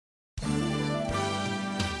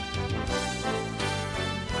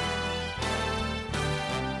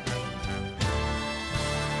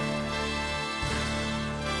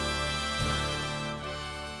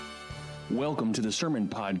Welcome to the Sermon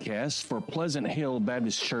Podcast for Pleasant Hill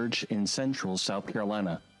Baptist Church in Central South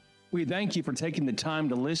Carolina. We thank you for taking the time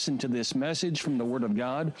to listen to this message from the Word of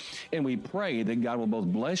God, and we pray that God will both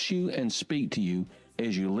bless you and speak to you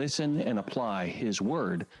as you listen and apply His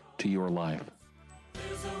Word to your life.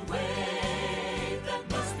 There's a way that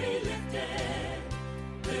must be lifted.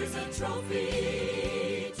 There's a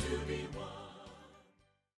trophy to be won.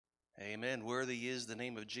 Amen. Worthy is the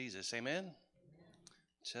name of Jesus. Amen.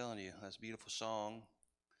 I'm telling you, that's a beautiful song.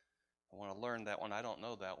 I want to learn that one. I don't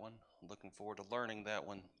know that one. I'm looking forward to learning that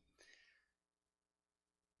one.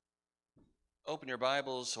 Open your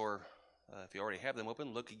Bibles, or if you already have them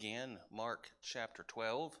open, look again. Mark chapter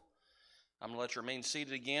 12. I'm going to let you remain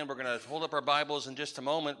seated again. We're going to hold up our Bibles in just a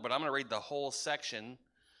moment, but I'm going to read the whole section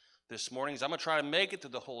this morning. So I'm going to try to make it to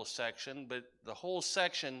the whole section, but the whole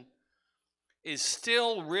section is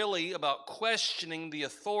still really about questioning the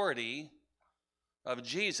authority of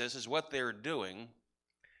Jesus, is what they're doing.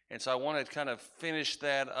 And so I want to kind of finish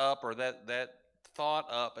that up, or that thought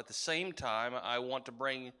up. At the same time, I want to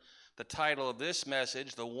bring the title of this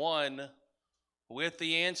message, The One with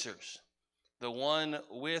the Answers. The One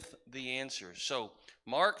with the Answers. So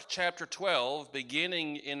Mark chapter 12,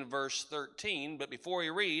 beginning in verse 13. But before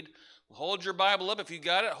we read, hold your Bible up. If you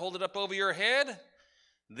got it, hold it up over your head.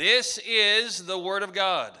 This is the Word of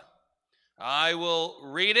God. I will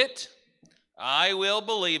read it, I will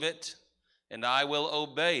believe it, and I will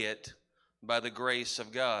obey it by the grace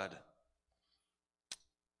of God.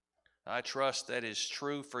 I trust that is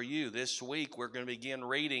true for you. This week we're going to begin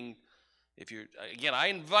reading. I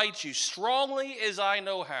invite you strongly as I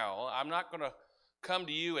know how. I'm not going to come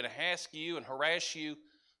to you and ask you and harass you,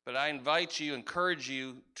 but I invite you, encourage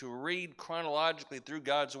you to read chronologically through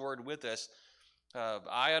God's Word with us.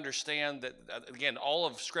 I understand that, again, all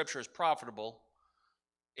of Scripture is profitable,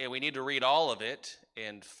 and we need to read all of it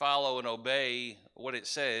and follow and obey what it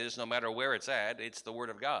says, no matter where it's at. It's the Word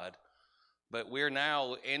of God. But we're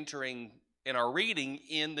now entering in our reading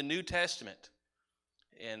in the New Testament.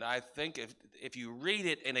 And I think if you read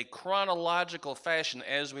it in a chronological fashion,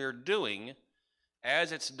 as we're doing,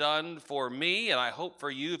 as it's done for me, and I hope for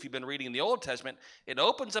you if you've been reading the Old Testament, it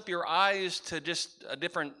opens up your eyes to just a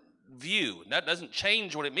different view. That doesn't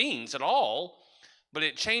change what it means at all, but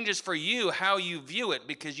it changes for you how you view it,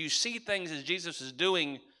 because you see things as Jesus is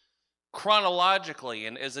doing chronologically.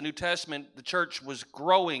 And as the New Testament, the church was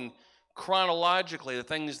growing chronologically, the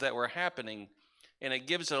things that were happening, and it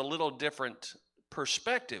gives it a little different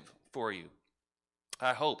perspective for you.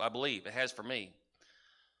 I believe it has for me.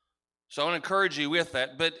 So I want to encourage you with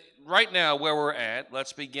that. But right now, where we're at,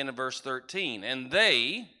 let's begin in verse 13. And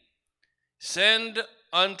they send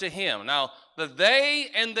unto him. Now, the they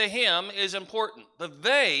and the him is important. The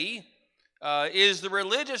they is the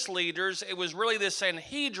religious leaders. It was really the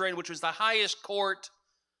Sanhedrin, which was the highest court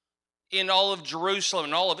in all of Jerusalem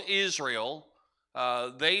and all of Israel.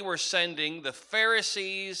 They were sending the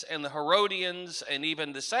Pharisees and the Herodians and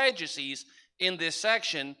even the Sadducees in this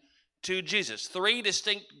section to Jesus. Three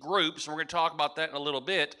distinct groups, and we're going to talk about that in a little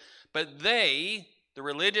bit. But they, the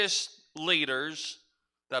religious leaders,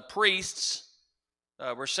 the priests,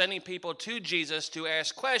 were sending people to Jesus to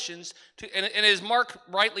ask questions, and as Mark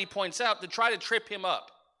rightly points out, to try to trip him up,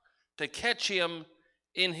 to catch him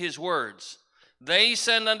in his words. They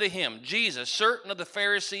send unto him, Jesus, certain of the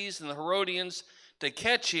Pharisees and the Herodians, to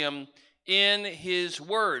catch him in his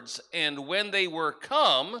words. And when they were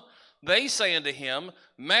come, they say unto him,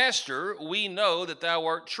 Master, we know that thou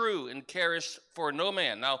art true, and carest for no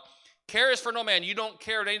man. Now, carest for no man, you don't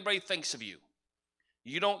care what anybody thinks of you.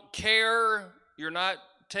 You don't care, you're not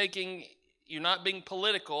being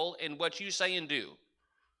political in what you say and do.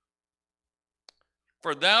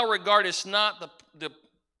 For thou regardest not the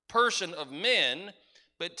person of men,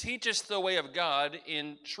 but teachest the way of God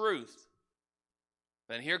in truth.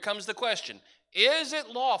 Then here comes the question. Is it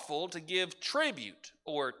lawful to give tribute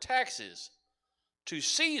or taxes to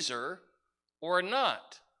Caesar or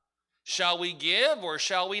not? Shall we give or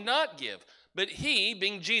shall we not give? But he,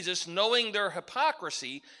 being Jesus, knowing their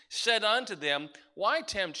hypocrisy, said unto them, Why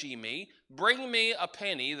tempt ye me? Bring me a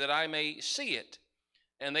penny that I may see it.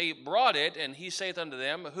 And they brought it, and he saith unto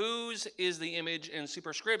them, Whose is the image and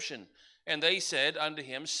superscription? And they said unto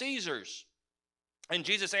him, Caesar's. And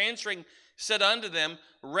Jesus answering said unto them,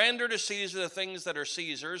 Render to Caesar the things that are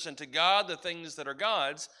Caesar's, and to God the things that are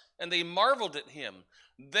God's. And they marveled at him.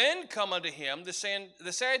 Then come unto him the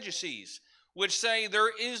Sadducees, which say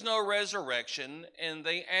there is no resurrection. And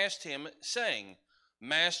they asked him, saying,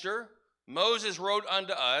 Master, Moses wrote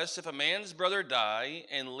unto us, if a man's brother die,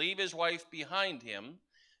 and leave his wife behind him,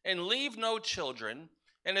 and leave no children,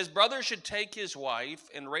 and his brother should take his wife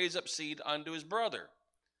and raise up seed unto his brother.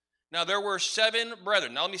 Now there were 7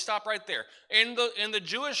 brethren. Now let me stop right there. In the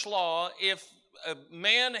Jewish law, if a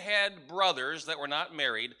man had brothers that were not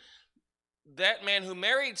married, that man who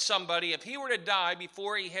married somebody, if he were to die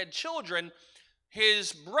before he had children,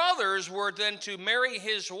 his brothers were then to marry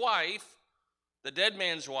his wife, the dead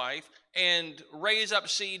man's wife, and raise up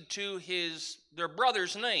seed to their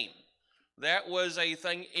brother's name. That was a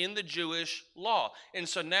thing in the Jewish law. And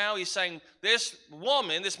so now he's saying this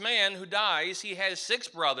man who dies, he has 6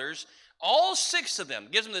 brothers. All 6 of them,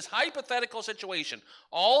 gives him this hypothetical situation.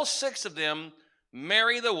 All 6 of them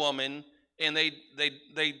marry the woman, and they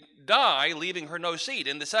die, leaving her no seed.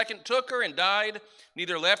 And the second took her and died,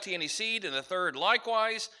 neither left he any seed, and the third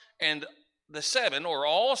likewise. And the 7, or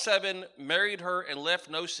all 7, married her and left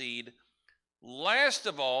no seed. Last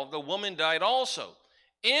of all, the woman died also.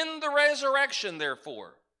 In the resurrection,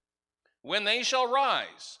 therefore, when they shall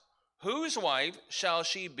rise, whose wife shall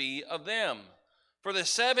she be of them? For the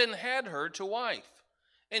 7 had her to wife.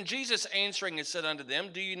 And Jesus answering and said unto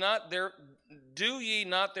them, Do ye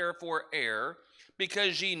not therefore err,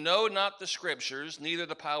 because ye know not the Scriptures, neither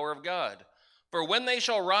the power of God? For when they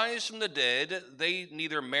shall rise from the dead, they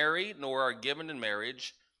neither marry nor are given in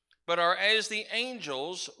marriage, but are as the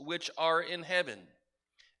angels which are in heaven.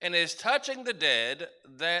 And as touching the dead,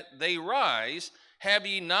 that they rise, have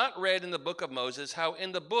ye not read in the book of Moses, how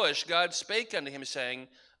in the bush God spake unto him, saying,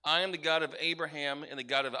 I am the God of Abraham, and the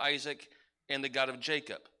God of Isaac, and the God of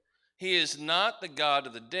Jacob. He is not the God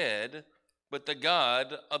of the dead, but the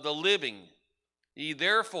God of the living. Ye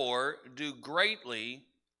therefore do greatly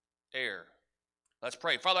err. Let's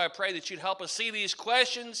pray. Father, I pray that you'd help us see these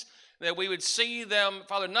questions, that we would see them,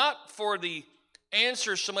 Father, not for the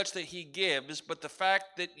answers so much that he gives, but the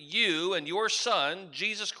fact that you and your Son,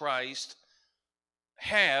 Jesus Christ,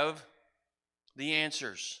 have the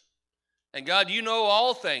answers. And God, you know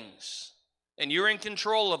all things, and you're in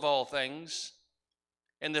control of all things,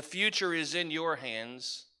 and the future is in your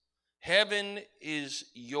hands. Heaven is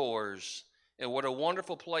yours, and what a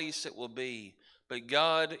wonderful place it will be. But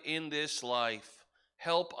God, in this life,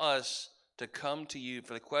 help us to come to you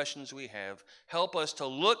for the questions we have. Help us to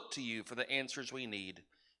look to you for the answers we need.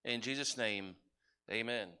 In Jesus' name,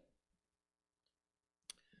 amen.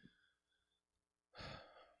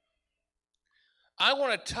 I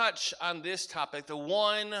want to touch on this topic, the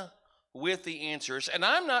one with the answers, and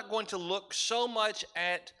I'm not going to look so much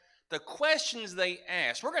at the questions they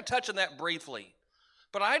ask. We're going to touch on that briefly,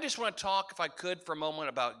 but I just want to talk, if I could, for a moment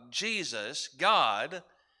about Jesus. God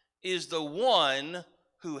is the one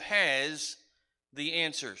who has the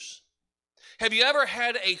answers. Have you ever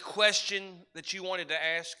had a question that you wanted to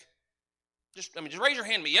ask? Just raise your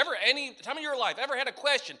hand. Any time in your life, ever had a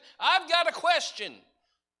question? I've got a question.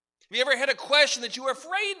 Have you ever had a question that you were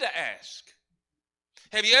afraid to ask?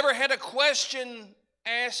 Have you ever had a question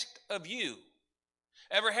asked of you?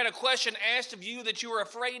 Ever had a question asked of you that you were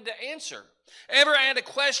afraid to answer? Ever had a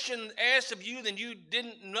question asked of you that you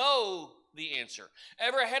didn't know the answer?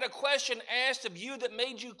 Ever had a question asked of you that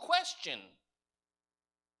made you question?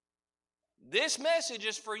 This message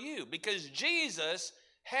is for you because Jesus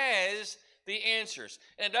has the answers.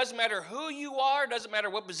 And it doesn't matter who you are, doesn't matter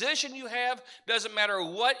what position you have, doesn't matter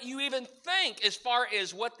what you even think as far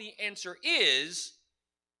as what the answer is,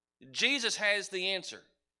 Jesus has the answer.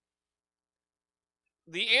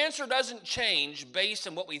 The answer doesn't change based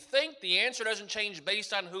on what we think. The answer doesn't change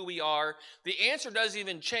based on who we are. The answer doesn't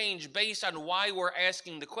even change based on why we're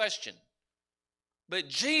asking the question. But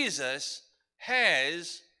Jesus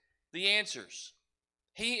has the answers.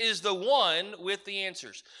 He is the one with the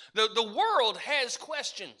answers. The world has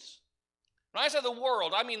questions. When I say the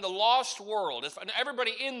world, I mean the lost world.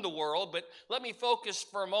 Everybody in the world, but let me focus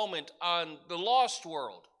for a moment on the lost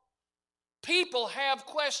world. People have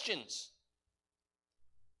questions.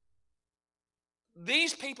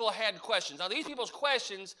 These people had questions. Now, these people's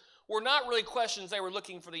questions were not really questions they were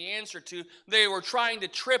looking for the answer to. They were trying to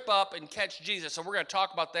trip up and catch Jesus. So we're going to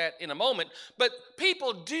talk about that in a moment. But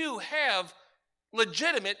people do have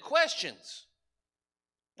legitimate questions.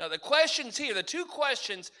 Now, the questions here, the 2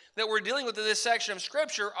 questions that we're dealing with in this section of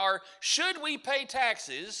Scripture are, should we pay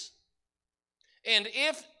taxes? And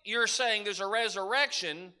if you're saying there's a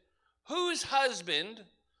resurrection, whose husband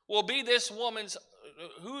will be this woman's,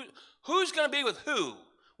 who's going to be with who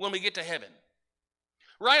when we get to heaven?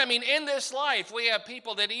 Right? In this life, we have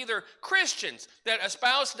people that either Christians, that a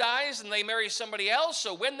spouse dies and they marry somebody else,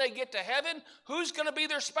 so when they get to heaven, who's going to be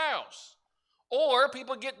their spouse? Or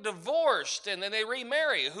people get divorced and then they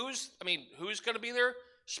remarry. Who's going to be their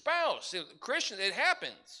spouse? Christian, it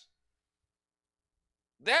happens.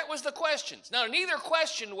 That was the questions. Now, neither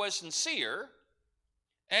question was sincere.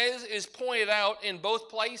 As is pointed out in both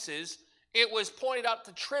places, it was pointed out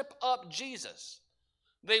to trip up Jesus.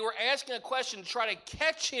 They were asking a question to try to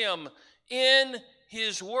catch him in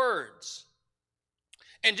his words.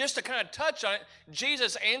 And just to kind of touch on it,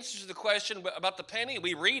 Jesus answers the question about the penny.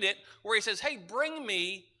 We read it where he says, hey, bring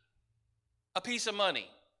me a piece of money.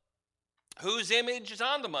 Whose image is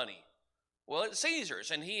on the money? Well, it's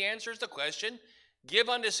Caesar's. And he answers the question, give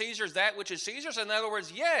unto Caesar that which is Caesar's. In other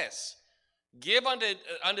words, yes, give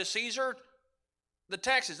unto Caesar the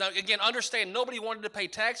taxes. Now, again, understand, nobody wanted to pay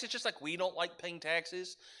taxes, just like we don't like paying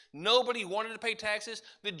taxes. Nobody wanted to pay taxes.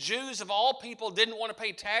 The Jews, of all people, didn't want to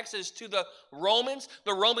pay taxes to the Romans.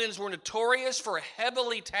 The Romans were notorious for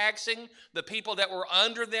heavily taxing the people that were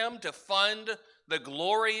under them to fund the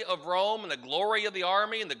glory of Rome and the glory of the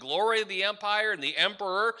army and the glory of the empire and the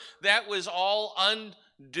emperor. That was all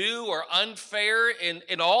undue or unfair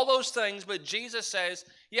in all those things. But Jesus says,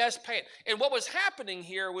 yes, pay it. And what was happening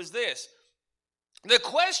here was this. The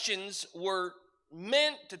questions were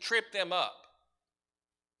meant to trip them up,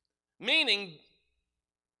 meaning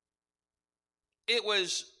it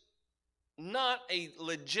was not a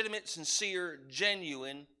legitimate, sincere,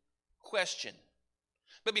 genuine question.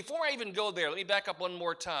 But before I even go there, let me back up one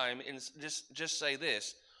more time and just say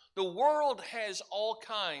this. The world has all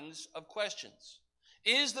kinds of questions.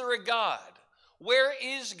 Is there a God? Where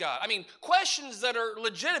is God? I mean, questions that are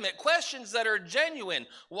legitimate, questions that are genuine.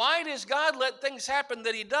 Why does God let things happen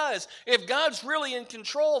that he does? If God's really in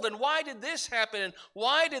control, then why did this happen? And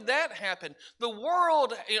why did that happen? The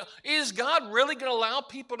world, is God really going to allow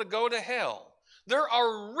people to go to hell? There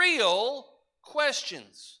are real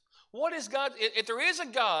questions. What is God? If there is a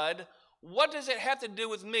God, what does it have to do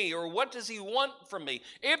with me? Or what does he want from me?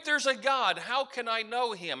 If there's a God, how can I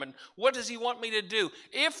know him? And what does he want me to do?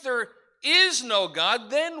 If there is no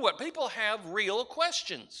God, then what? People have real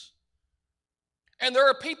questions. And there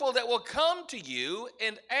are people that will come to you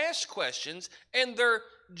and ask questions, and they're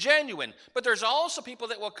genuine. But there's also people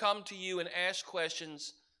that will come to you and ask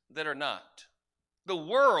questions that are not. The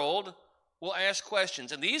world will ask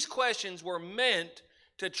questions, and these questions were meant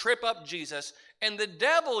to trip up Jesus, and the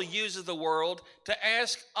devil uses the world to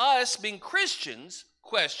ask us, being Christians,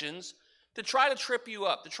 questions to try to trip you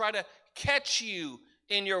up, to try to catch you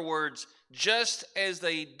in your words, just as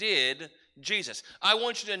they did Jesus. I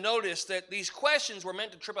want you to notice that these questions were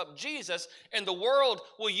meant to trip up Jesus, and the world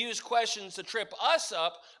will use questions to trip us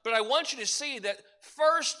up, but I want you to see that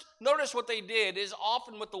first, notice what they did is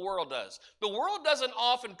often what the world does. The world doesn't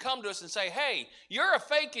often come to us and say, hey, you're a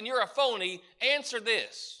fake and you're a phony, answer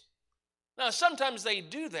this. Now, sometimes they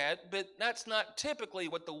do that, but that's not typically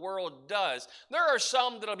what the world does. There are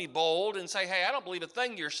some that'll be bold and say, hey, I don't believe a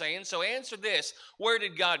thing you're saying, so answer this. Where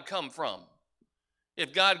did God come from?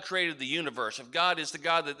 If God created the universe, if God is the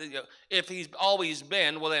God that, if he's always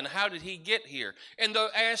been, well then how did he get here? And they'll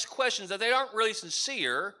ask questions that they aren't really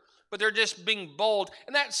sincere, but they're just being bold,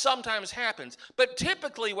 and that sometimes happens. But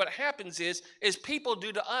typically what happens is people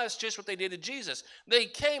do to us just what they did to Jesus. They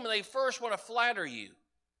came and they first want to flatter you.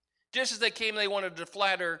 Just as they came, they wanted to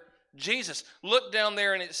flatter Jesus. Look down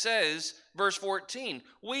there and it says, verse 14,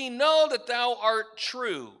 we know that thou art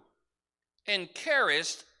true and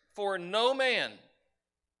carest for no man.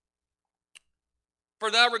 For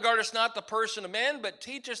thou regardest not the person of men, but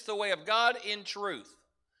teachest the way of God in truth.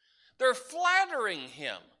 They're flattering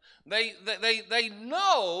him. They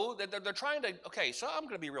know that they're trying to, okay, so I'm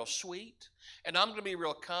going to be real sweet and I'm going to be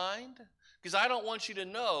real kind because I don't want you to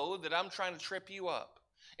know that I'm trying to trip you up.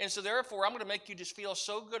 And so therefore, I'm going to make you just feel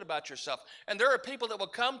so good about yourself. And there are people that will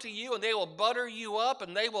come to you and they will butter you up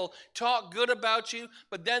and they will talk good about you,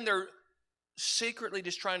 but then they're secretly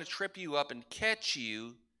just trying to trip you up and catch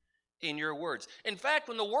you in your words. In fact,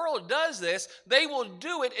 when the world does this, they will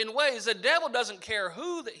do it in ways the devil doesn't care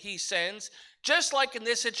who that he sends. Just like in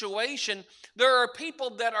this situation, there are people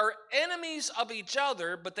that are enemies of each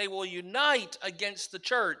other, but they will unite against the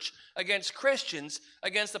church, against Christians,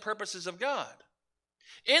 against the purposes of God.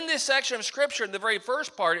 In this section of Scripture, in the very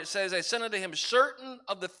first part, it says, I sent unto him certain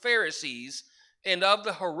of the Pharisees and of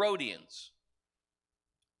the Herodians.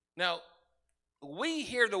 Now, we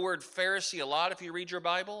hear the word Pharisee a lot if you read your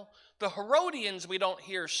Bible. The Herodians we don't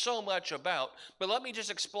hear so much about, but let me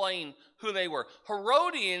just explain who they were.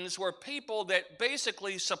 Herodians were people that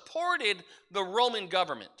basically supported the Roman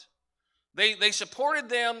government. They supported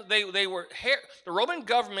them. They were the Roman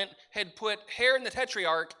government had put Herod the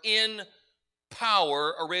Tetrarch in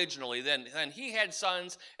power originally. Then he had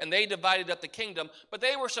sons, and they divided up the kingdom, but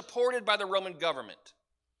they were supported by the Roman government.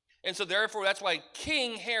 And so therefore, that's why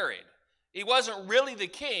King Herod He wasn't really the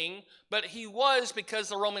king, but he was because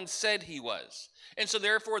the Romans said he was. And so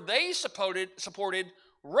therefore they supported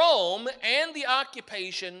Rome and the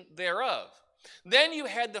occupation thereof. Then you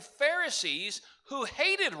had the Pharisees who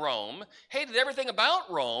hated Rome, hated everything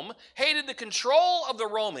about Rome, hated the control of the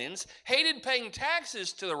Romans, hated paying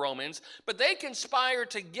taxes to the Romans, but they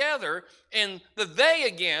conspired together, and the they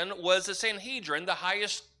again was the Sanhedrin, the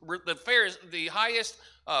highest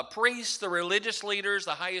priests, the religious leaders,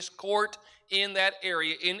 the highest court in that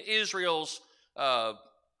area, in Israel's, the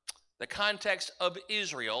context of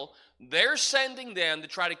Israel. They're sending them to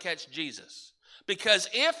try to catch Jesus. Because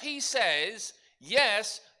if he says,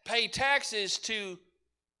 yes, pay taxes to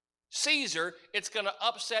Caesar, it's going to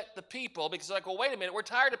upset the people because they're like, well, wait a minute, we're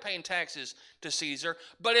tired of paying taxes to Caesar.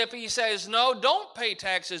 But if he says, no, don't pay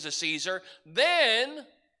taxes to Caesar, then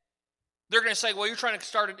they're going to say, well, you're trying to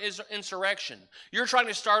start an insurrection. You're trying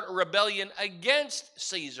to start a rebellion against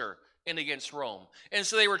Caesar and against Rome. And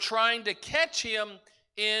so they were trying to catch him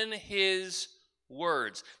in his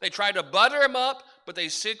words. They tried to butter him up, but they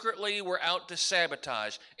secretly were out to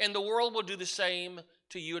sabotage. And the world will do the same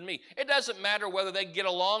to you and me. It doesn't matter whether they get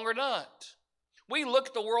along or not. We look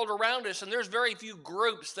at the world around us, and there's very few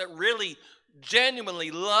groups that really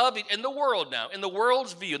genuinely love it in the world now, in the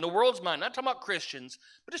world's view, in the world's mind. Not talking about Christians,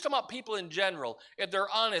 but just talking about people in general. If they're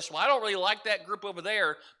honest, well, I don't really like that group over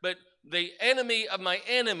there, but the enemy of my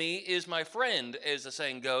enemy is my friend, as the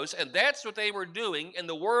saying goes. And that's what they were doing, and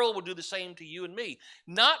the world will do the same to you and me.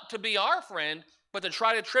 Not to be our friend, but to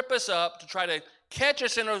try to trip us up, to try to catch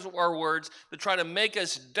us in our words, to try to make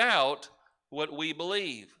us doubt what we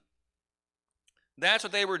believe. That's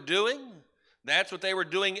what they were doing. That's what they were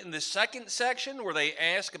doing in the second section, where they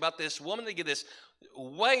ask about this woman. They get this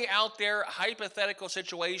way out there hypothetical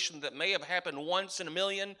situation that may have happened once in a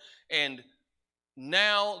million, and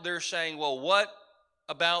now they're saying, well, what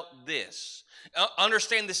about this?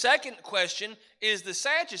 Understand the second question is the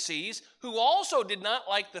Sadducees, who also did not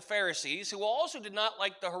like the Pharisees, who also did not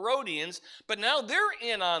like the Herodians, but now they're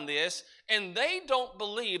in on this, and they don't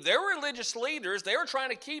believe. They're religious leaders. They were trying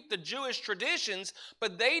to keep the Jewish traditions,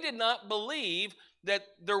 but they did not believe that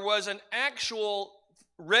there was an actual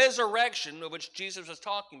resurrection of which Jesus was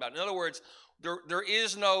talking about. In other words, there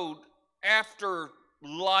is no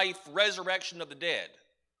afterlife resurrection of the dead,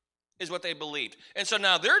 is what they believed. And so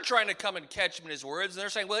now they're trying to come and catch him in his words, and they're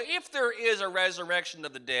saying, well, if there is a resurrection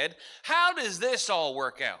of the dead, how does this all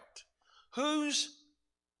work out? Whose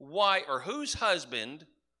wife or whose husband,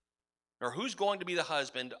 or who's going to be the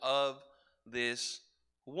husband of this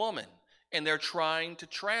woman? And they're trying to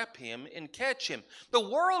trap him and catch him. The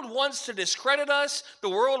world wants to discredit us. The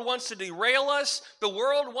world wants to derail us. The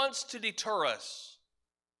world wants to deter us.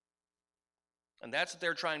 And that's what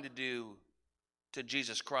they're trying to do to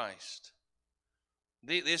Jesus Christ.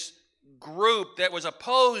 This group that was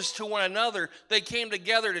opposed to one another, they came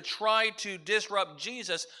together to try to disrupt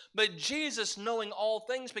Jesus. But Jesus, knowing all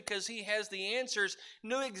things because he has the answers,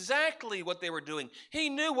 knew exactly what they were doing. He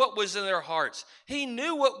knew what was in their hearts. He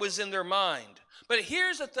knew what was in their mind. But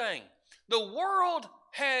here's the thing. The world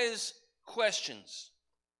has questions.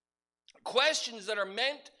 Questions that are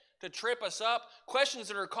meant to trip us up, questions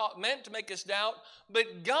that are meant to make us doubt.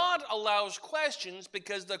 But God allows questions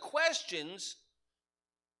because the questions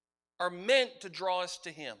are meant to draw us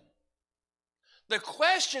to him. The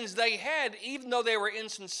questions they had, even though they were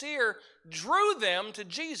insincere, drew them to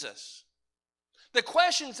Jesus. The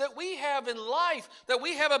questions that we have in life, that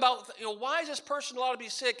we have about, why is this person allowed to be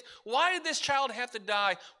sick? Why did this child have to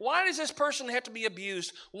die? Why does this person have to be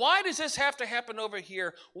abused? Why does this have to happen over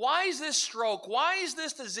here? Why is this stroke? Why is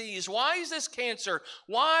this disease? Why is this cancer?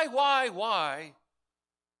 Why?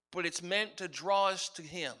 But it's meant to draw us to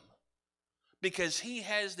him, because he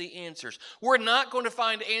has the answers. We're not going to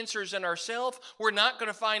find answers in ourselves. We're not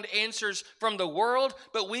going to find answers from the world,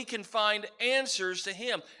 but we can find answers to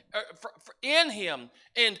him, in him.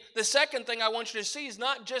 And the second thing I want you to see is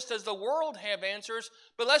not just as the world have answers,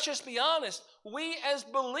 but let's just be honest. We as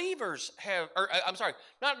believers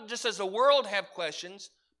not just as the world have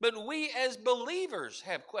questions, but we as believers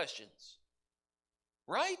have questions.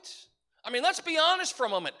 Right? I mean, let's be honest for a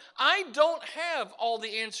moment. I don't have all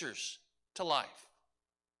the answers to life.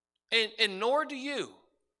 And nor do you.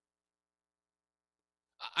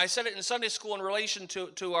 I said it in Sunday school in relation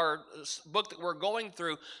to our book that we're going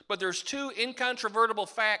through, but there's two incontrovertible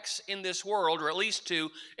facts in this world, or at least two,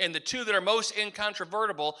 and the two that are most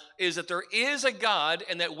incontrovertible is that there is a God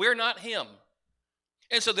and that we're not him.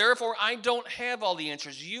 And so therefore, I don't have all the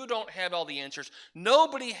answers. You don't have all the answers.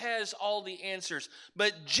 Nobody has all the answers,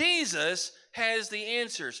 but Jesus has the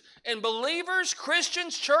answers. And believers,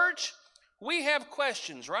 Christians, church, we have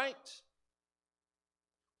questions, right?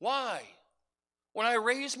 Why? When I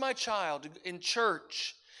raised my child in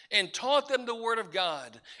church and taught them the Word of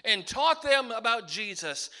God and taught them about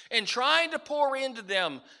Jesus and tried to pour into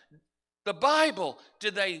them the Bible,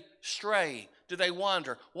 did they stray? Did they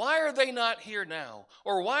wander? Why are they not here now?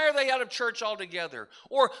 Or why are they out of church altogether?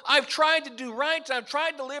 Or I've tried to do right, I've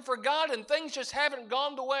tried to live for God, and things just haven't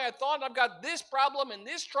gone the way I thought. I've got this problem and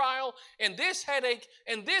this trial and this headache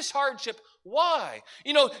and this hardship. Why?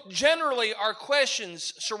 You know, generally our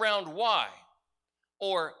questions surround why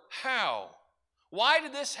or how. Why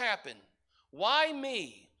did this happen? Why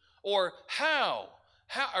me? Or how?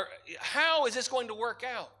 How is this going to work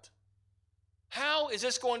out? How is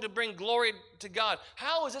this going to bring glory to God?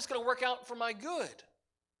 How is this going to work out for my good?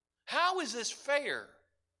 How is this fair?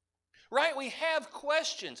 Right? We have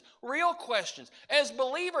questions, real questions. As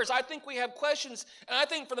believers, I think we have questions, and I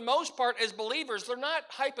think for the most part, as believers, they're not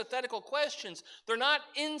hypothetical questions. They're not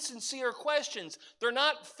insincere questions. They're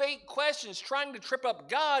not fake questions trying to trip up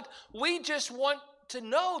God. We just want to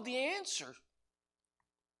know the answer.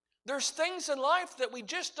 There's things in life that we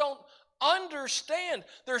just don't understand.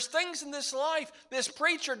 There's things in this life this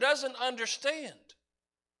preacher doesn't understand.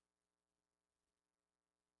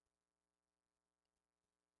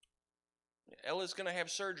 Ella's going to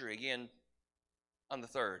have surgery again on the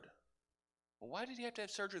 3rd. Well, why did he have to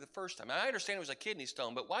have surgery the first time? I understand it was a kidney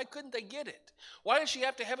stone, but why couldn't they get it? Why did she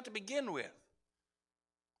have to have it to begin with?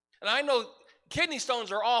 And I know kidney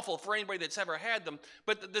stones are awful for anybody that's ever had them,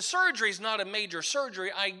 but the surgery is not a major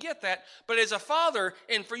surgery. I get that. But as a father,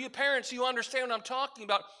 and for you parents, you understand what I'm talking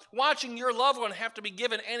about. Watching your loved one have to be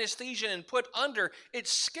given anesthesia and put under,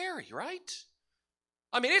 it's scary, right?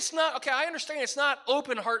 I mean, it's not, okay, I understand it's not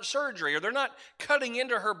open heart surgery, or they're not cutting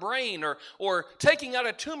into her brain or taking out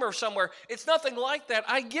a tumor somewhere. It's nothing like that.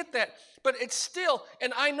 I get that. But it's still,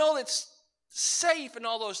 and I know it's safe and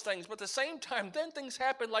all those things, but at the same time, then things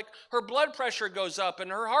happen like her blood pressure goes up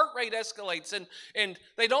and her heart rate escalates, and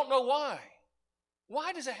they don't know why.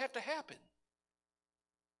 Why does it have to happen?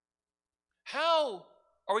 How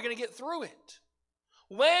are we going to get through it?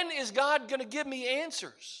 When is God going to give me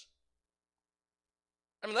answers?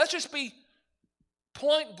 I mean, let's just be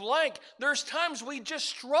point blank. There's times we just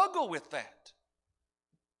struggle with that.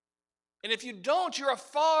 And if you don't, you're a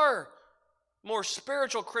far more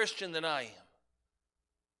spiritual Christian than I am.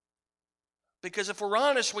 Because if we're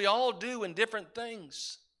honest, we all do in different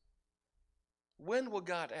things. When will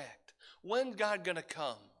God act? When God going to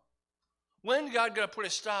come? When God going to put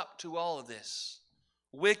a stop to all of this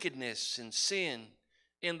wickedness and sin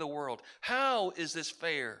in the world? How is this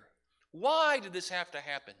fair? Why did this have to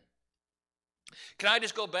happen? Can I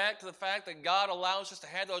just go back to the fact that God allows us to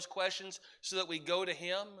have those questions so that we go to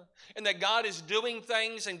Him? And that God is doing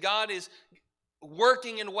things and God is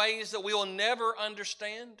working in ways that we will never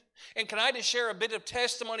understand? And can I just share a bit of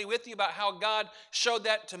testimony with you about how God showed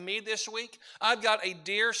that to me this week? I've got a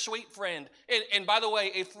dear, sweet friend, and by the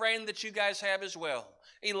way, a friend that you guys have as well,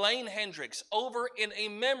 Elaine Hendricks, over in a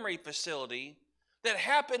memory facility that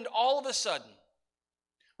happened all of a sudden.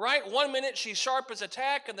 Right? 1 minute she's sharp as a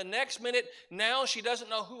tack, and the next minute now she doesn't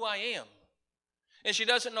know who I am. And she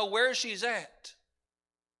doesn't know where she's at.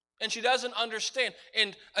 And she doesn't understand.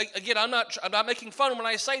 And again, I'm not making fun when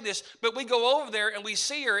I say this, but we go over there and we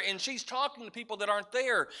see her, and she's talking to people that aren't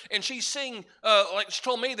there. And she's singing, like she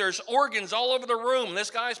told me, there's organs all over the room. This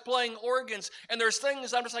guy's playing organs, and there's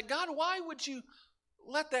things I'm just like, God, why would you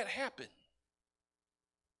let that happen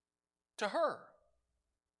to her?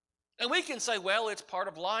 And we can say, well, it's part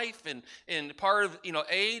of life and part of,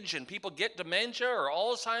 age, and people get dementia or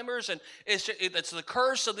Alzheimer's, and it's the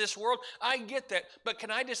curse of this world. I get that. But can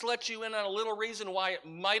I just let you in on a little reason why it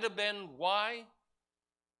might have been why?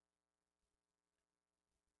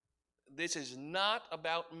 This is not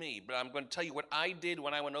about me, but I'm going to tell you what I did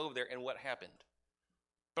when I went over there and what happened.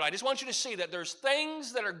 But I just want you to see that there's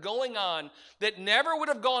things that are going on that never would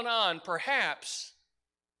have gone on, perhaps,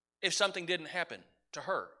 if something didn't happen to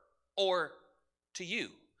her or to you.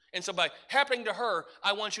 And so by happening to her,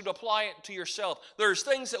 I want you to apply it to yourself. There's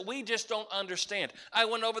things that we just don't understand. I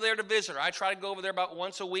went over there to visit her. I try to go over there about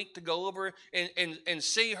once a week to go over and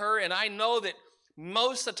see her. And I know that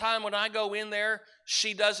most of the time when I go in there,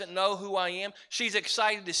 she doesn't know who I am. She's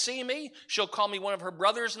excited to see me. She'll call me one of her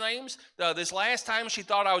brother's names. This last time she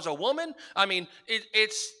thought I was a woman. I mean,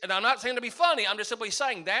 and I'm not saying to be funny. I'm just simply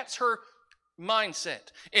saying that's her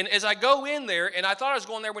mindset. And as I go in there, and I thought I was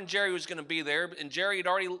going there when Jerry was going to be there, and Jerry had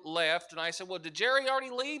already left, and I said, well, did Jerry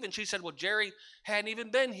already leave? And she said, well, Jerry hadn't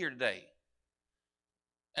even been here today.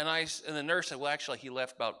 And the nurse said, well, actually, he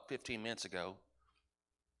left about 15 minutes ago.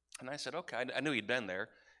 And I said, okay, I knew he'd been there.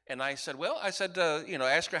 And I said,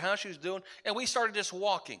 ask her how she was doing. And we started just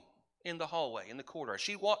walking in the hallway, in the corridor.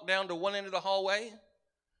 She walked down to one end of the hallway,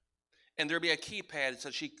 and there'd be a keypad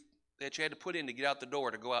that you had to put in to get out the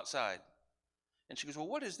door to go outside. And she goes, well,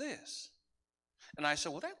 what is this? And I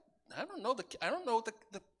said, well, I don't know what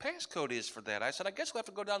the passcode is for that. I said, I guess we'll have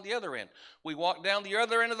to go down the other end. We walked down the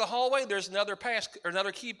other end of the hallway. There's another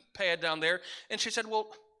keypad down there. And she said,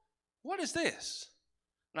 well, what is this?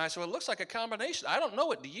 And I said, well, it looks like a combination. I don't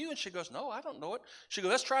know it. Do you? And she goes, no, I don't know it. She goes,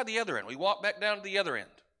 let's try the other end. We walked back down to the other end.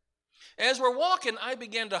 As we're walking, I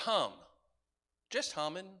began to hum, just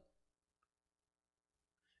humming.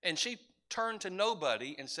 And she turned to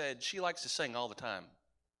nobody and said, she likes to sing all the time.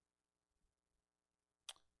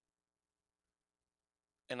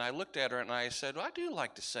 And I looked at her and I said, well, I do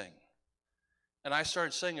like to sing. And I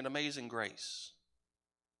started singing Amazing Grace.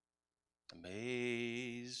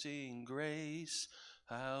 Amazing grace,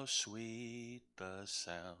 how sweet the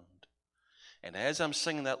sound. And as I'm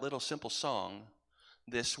singing that little simple song,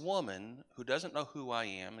 this woman who doesn't know who I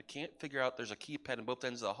am, can't figure out there's a keypad in both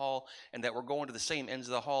ends of the hall and that we're going to the same ends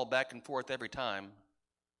of the hall back and forth every time,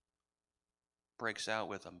 breaks out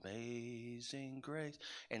with Amazing Grace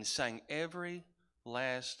and sang every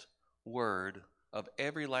last word of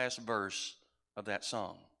every last verse of that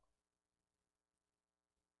song.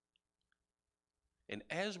 And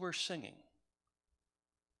as we're singing,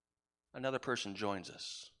 another person joins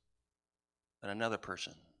us, and another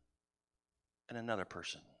person, and another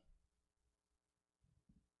person.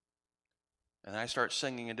 And I start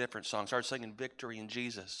singing a different song, start singing Victory in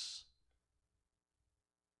Jesus.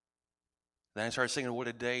 Then I start singing What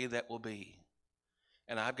a Day That Will Be.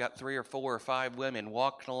 And I've got 3 or 4 or 5 women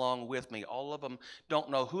walking along with me. All of them don't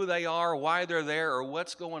know who they are, why they're there, or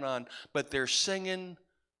what's going on, but they're singing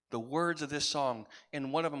the words of this song.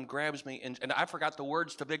 And one of them grabs me, and I forgot the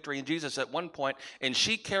words to Victory in Jesus at one point, and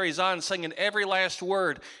she carries on singing every last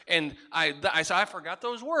word. And I said, I forgot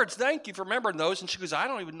those words. Thank you for remembering those. And she goes, I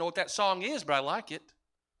don't even know what that song is, but I like it.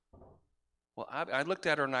 Well, I looked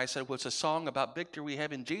at her and I said, well, it's a song about victory we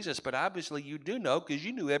have in Jesus, but obviously you do know because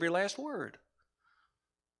you knew every last word.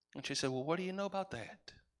 And she said, well, what do you know about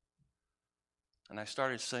that? And I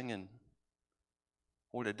started singing,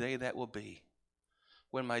 What a Day That Will Be,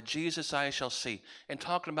 when my Jesus I shall see. And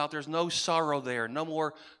talking about there's no sorrow there, no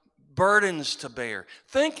more burdens to bear.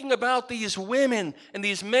 Thinking about these women and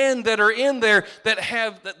these men that are in there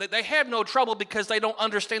that they have no trouble because they don't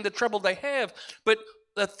understand the trouble they have. But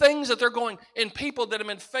the things that they're going, and people that have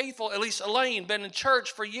been faithful, at least Elaine, been in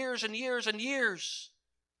church for years and years and years.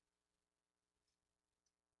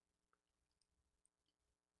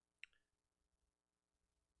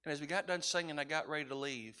 And as we got done singing, I got ready to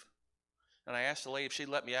leave. And I asked the lady if she'd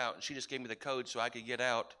let me out, and she just gave me the code so I could get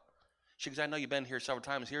out. She goes, I know you've been here several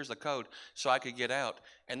times. Here's the code so I could get out.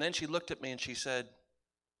 And then she looked at me and she said,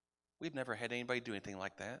 we've never had anybody do anything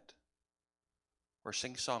like that or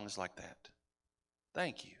sing songs like that.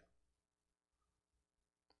 Thank you.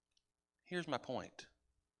 Here's my point.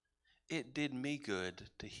 It did me good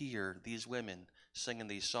to hear these women singing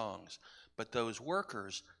these songs. But those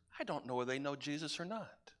workers, I don't know whether they know Jesus or not.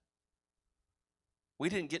 We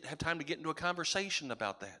didn't have time to get into a conversation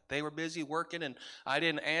about that. They were busy working, and I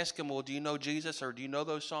didn't ask them, well, do you know Jesus or do you know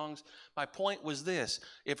those songs? My point was this.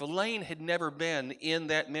 If Elaine had never been in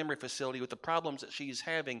that memory facility with the problems that she's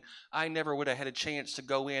having, I never would have had a chance to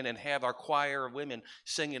go in and have our choir of women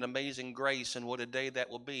singing Amazing Grace and What a Day That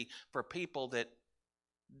Will Be for people that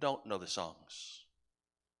don't know the songs.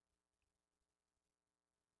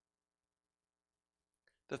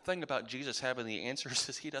 The thing about Jesus having the answers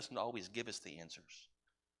is he doesn't always give us the answers.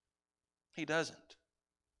 He doesn't.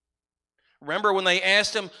 Remember when they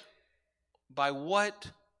asked him, by what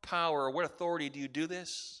power or what authority do you do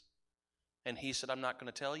this? And he said, I'm not going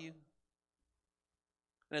to tell you.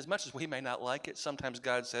 And as much as we may not like it, sometimes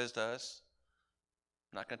God says to us,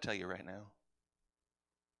 I'm not going to tell you right now.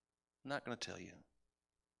 I'm not going to tell you.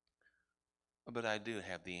 But I do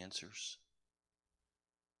have the answers.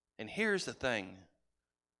 And here's the thing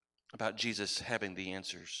about Jesus having the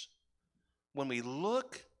answers. When we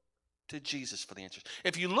look to Jesus for the answers.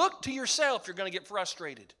 If you look to yourself, you're going to get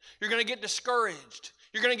frustrated. You're going to get discouraged.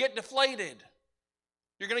 You're going to get deflated.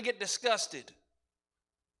 You're going to get disgusted.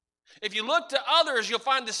 If you look to others, you'll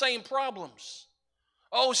find the same problems.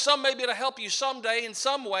 Oh, some may be able to help you someday in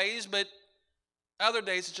some ways, but other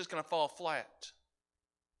days it's just going to fall flat.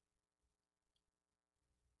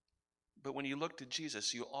 But when you look to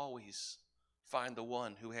Jesus, you always find the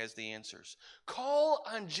one who has the answers. Call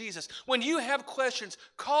on Jesus. When you have questions,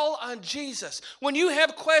 call on Jesus. When you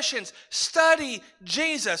have questions, study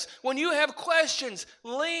Jesus. When you have questions,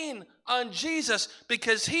 lean on Jesus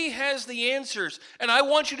because he has the answers. And I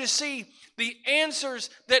want you to see the answers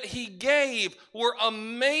that he gave were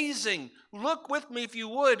amazing. Look with me, if you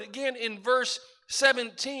would, again in verse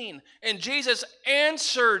 17. And Jesus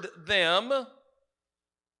answered them.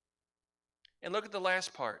 And look at the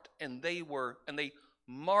last part. And they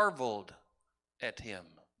marveled at him.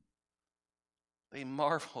 They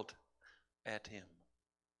marveled at him.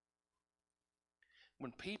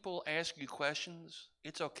 When people ask you questions,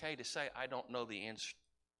 it's okay to say, I don't know the answer.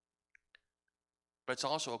 But it's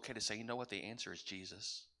also okay to say, you know what, the answer is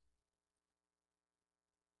Jesus.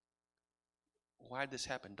 Why did this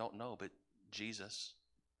happen? Don't know, but Jesus.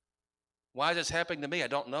 Why is this happening to me? I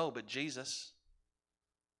don't know, but Jesus.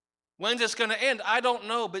 When's this going to end? I don't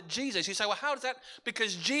know, but Jesus. You say, well, how does that?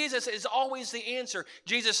 Because Jesus is always the answer.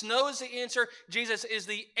 Jesus knows the answer. Jesus is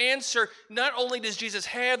the answer. Not only does Jesus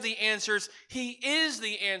have the answers, he is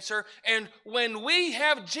the answer. And when we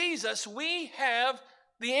have Jesus, we have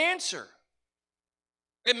the answer.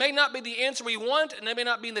 It may not be the answer we want, and it may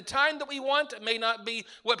not be in the time that we want. It may not be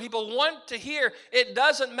what people want to hear. It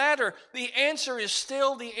doesn't matter. The answer is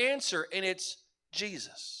still the answer, and it's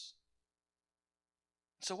Jesus.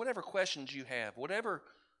 So whatever questions you have, whatever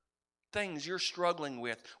things you're struggling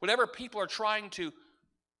with, whatever people are trying to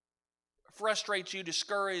frustrate you,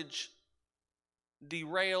 discourage,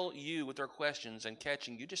 derail you with their questions and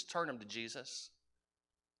catching you, just turn them to Jesus.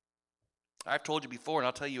 I've told you before, and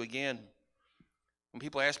I'll tell you again. When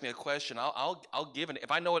people ask me a question, I'll give it.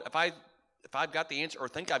 If I know it, if I've got the answer or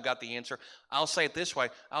think I've got the answer, I'll say it this way.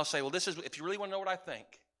 I'll say, well, this is, if you really want to know what I think,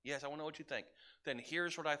 yes, I want to know what you think, then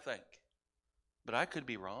here's what I think. But I could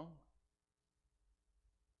be wrong.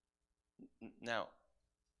 Now,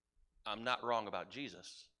 I'm not wrong about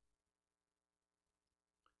Jesus.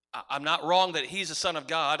 I'm not wrong that he's the Son of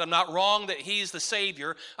God. I'm not wrong that he's the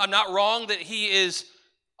Savior. I'm not wrong that he is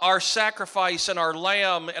our sacrifice and our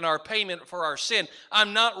lamb and our payment for our sin.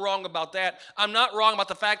 I'm not wrong about that. I'm not wrong about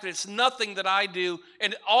the fact that it's nothing that I do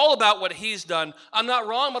and all about what he's done. I'm not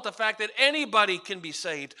wrong about the fact that anybody can be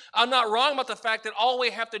saved. I'm not wrong about the fact that all we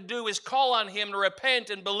have to do is call on him to repent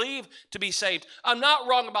and believe to be saved. I'm not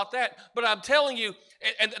wrong about that, but I'm telling you,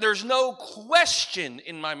 and there's no question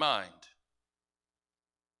in my mind.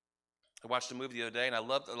 I watched the movie the other day, and I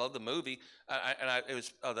loved the movie. It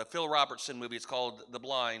was the Phil Robertson movie. It's called The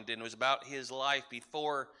Blind, and it was about his life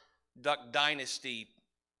before Duck Dynasty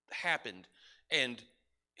happened. And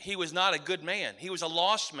he was not a good man. He was a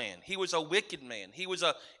lost man. He was a wicked man. He was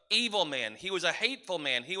an evil man. He was a hateful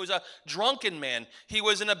man. He was a drunken man. He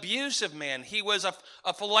was an abusive man. He was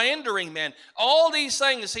a philandering man. All these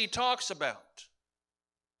things he talks about.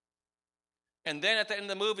 And then at the end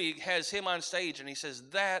of the movie, he has him on stage, and he says,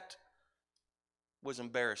 that was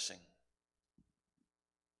embarrassing.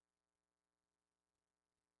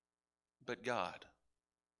 But God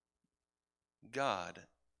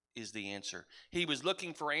is the answer. He was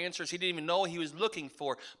looking for answers. He didn't even know what he was looking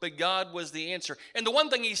for, but God was the answer. And the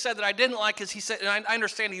one thing he said that I didn't like is he said, and I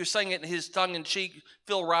understand he was saying it in his tongue-in-cheek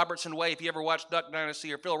Phil Robertson way, if you ever watched Duck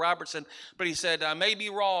Dynasty or Phil Robertson, but he said, I may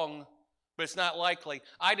be wrong, but it's not likely.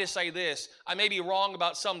 I just say this, I may be wrong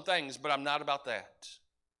about some things, but I'm not about that.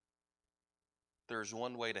 There's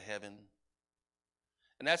one way to heaven,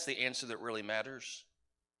 and that's the answer that really matters.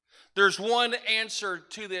 There's one answer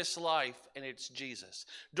to this life, and it's Jesus.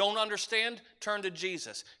 Don't understand? Turn to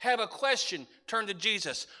Jesus. Have a question? Turn to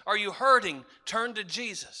Jesus. Are you hurting? Turn to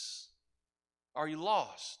Jesus. Are you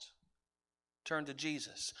lost? Turn to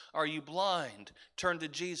Jesus. Are you blind? Turn to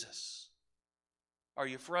Jesus. Are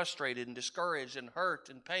you frustrated and discouraged and hurt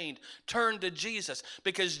and pained? Turn to Jesus,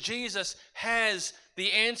 because Jesus has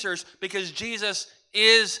the answers, because Jesus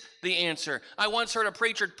is the answer. I once heard a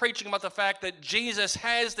preacher preaching about the fact that Jesus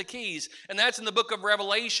has the keys, and that's in the book of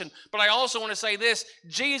Revelation. But I also want to say this,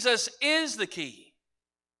 Jesus is the key.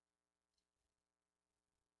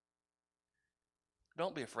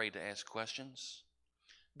 Don't be afraid to ask questions.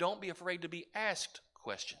 Don't be afraid to be asked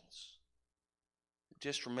questions.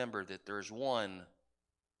 Just remember that there's one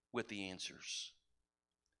with the answers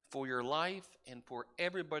for your life and for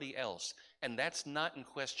everybody else, and that's not in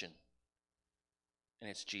question. And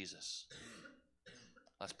it's Jesus.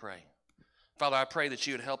 Let's pray. Father, I pray that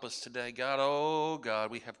you would help us today. God, oh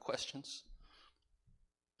God, we have questions.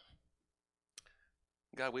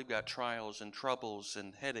 God, we've got trials and troubles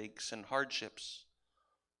and headaches and hardships.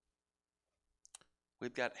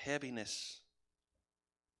 We've got heaviness.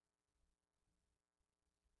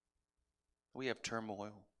 We have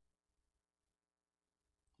turmoil.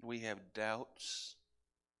 We have doubts,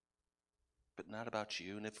 but not about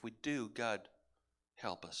you. And if we do, God,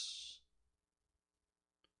 help us.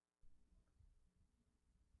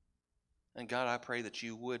 And God, I pray that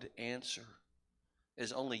you would answer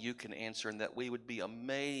as only you can answer, and that we would be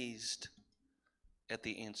amazed at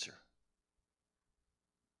the answer.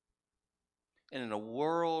 And in a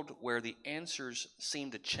world where the answers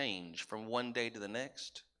seem to change from one day to the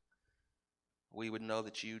next, we would know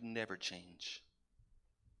that you never change.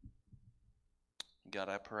 God,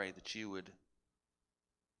 I pray that you would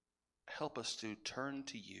help us to turn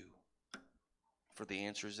to you for the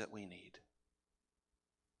answers that we need.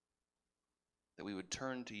 That we would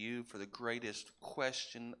turn to you for the greatest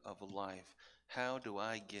question of life. How do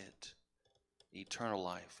I get eternal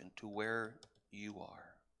life and to where you are?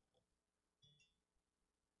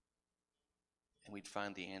 And we'd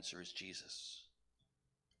find the answer is Jesus.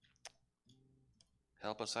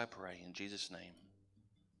 Help us, I pray, in Jesus' name.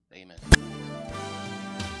 Amen.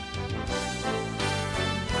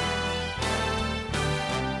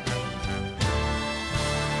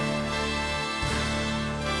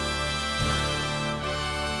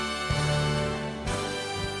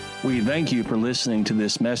 We thank you for listening to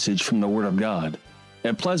this message from the Word of God.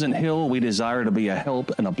 At Pleasant Hill, we desire to be a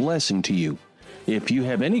help and a blessing to you. If you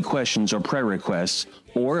have any questions or prayer requests,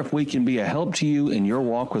 or if we can be a help to you in your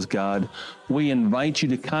walk with God, we invite you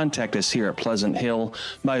to contact us here at Pleasant Hill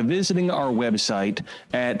by visiting our website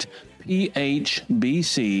at phbc.online.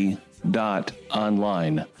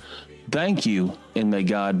 Thank you, and may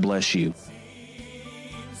God bless you.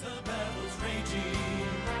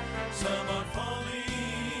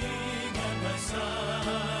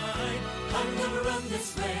 I'm gonna run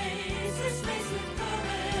this race.